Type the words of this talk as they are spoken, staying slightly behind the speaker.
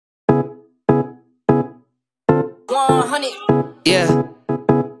100. Yeah,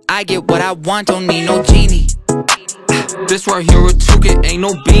 I get what I want, don't need no genie. This right here a took, ain't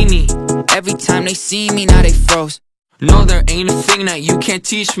no beanie. Every time they see me, now they froze. No, there ain't a thing that you can't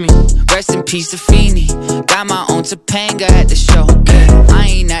teach me. Rest in peace, 𝙏𝙊𝙓𝙄𝙾 Got my own 𝙏𝙊𝙓𝙄𝙎𝙎 at the show. I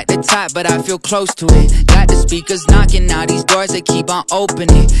ain't at the top, but I feel close to it. Got the speakers knocking, now these doors they keep on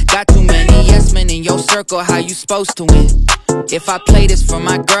opening. Got too many yes men in your circle, how you supposed to win? If I play this for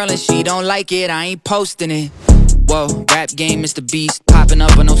my girl and she don't like it, I ain't posting it. Whoa, rap game is the beast, popping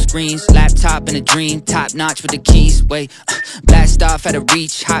up on those screens. Laptop in a dream, top notch with the keys. Wait, blast off at a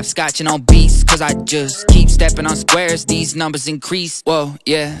reach, hopscotching on beats. Cause I just keep stepping on squares, these numbers increase. Whoa,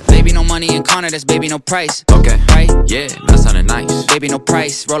 yeah, baby no money in corner, that's baby no price. Okay, right? Yeah, that sounded nice. Baby no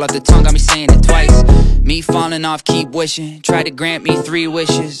price, roll up the tongue, got me saying it twice. Me falling off, keep wishing, try to grant me 3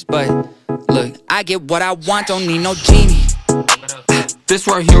 wishes. But look, I get what I want, don't need no genie. This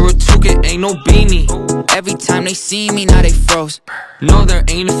right here a took, ain't no beanie. Every time they see me, now they froze. No, there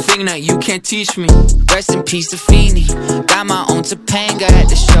ain't a thing that you can't teach me. Rest in peace, 𝙏𝙊𝙓𝙄𝙃 Got my own 𝙏𝙊𝙓𝙄𝙀 at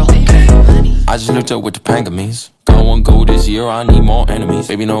the show. I just looked up what the panga means. Got one goal this year, I need more enemies.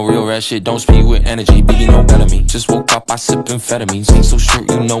 Baby, no real rap shit, don't speak with energy. 𝙏𝙊𝙓 𝙏𝙊𝙓𝙄𝙃 Just woke up, I sip amphetamines. Ain't so short,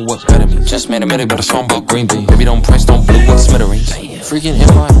 you know what better means. Just made a minute, but a song about green beans. Baby, don't press, don't blue, what smithereens. Freaking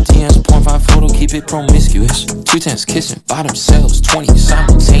MITS, 0.5 photo, keep it promiscuous. 2 times kissing by themselves, 20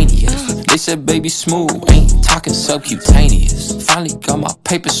 simultaneous. They said baby smooth, ain't talking subcutaneous. Finally got my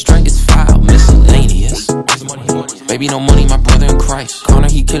paper straight, it's filed miscellaneous. Baby, no money, my brother in Christ. Connor,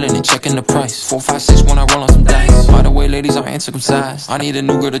 he killing it, checking the price. 4, 5, 6 when I roll on some dice. By the way, ladies, I ain't circumcised. I need a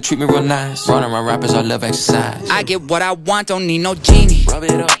new girl to treat me real nice. Running around rappers, I love exercise. I get what I want, don't need no genie. Rub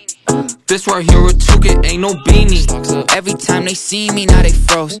it up. This right here a took, ain't no beanie. Every time they see me, now they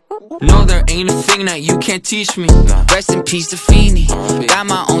froze. No, there ain't a thing that you can't teach me. Rest in peace, 𝙏𝙊𝙓𝙄𝙃 Got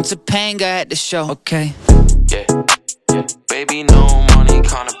my own 𝙏𝙊𝙓𝙄𝙃 at the show. Okay. Yeah, yeah. Baby, no money,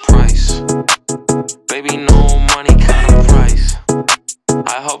 kinda price. Baby, no money, kinda price.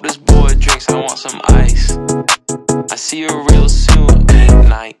 I hope this boy drinks, I want some ice. I see you real soon, good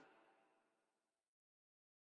night.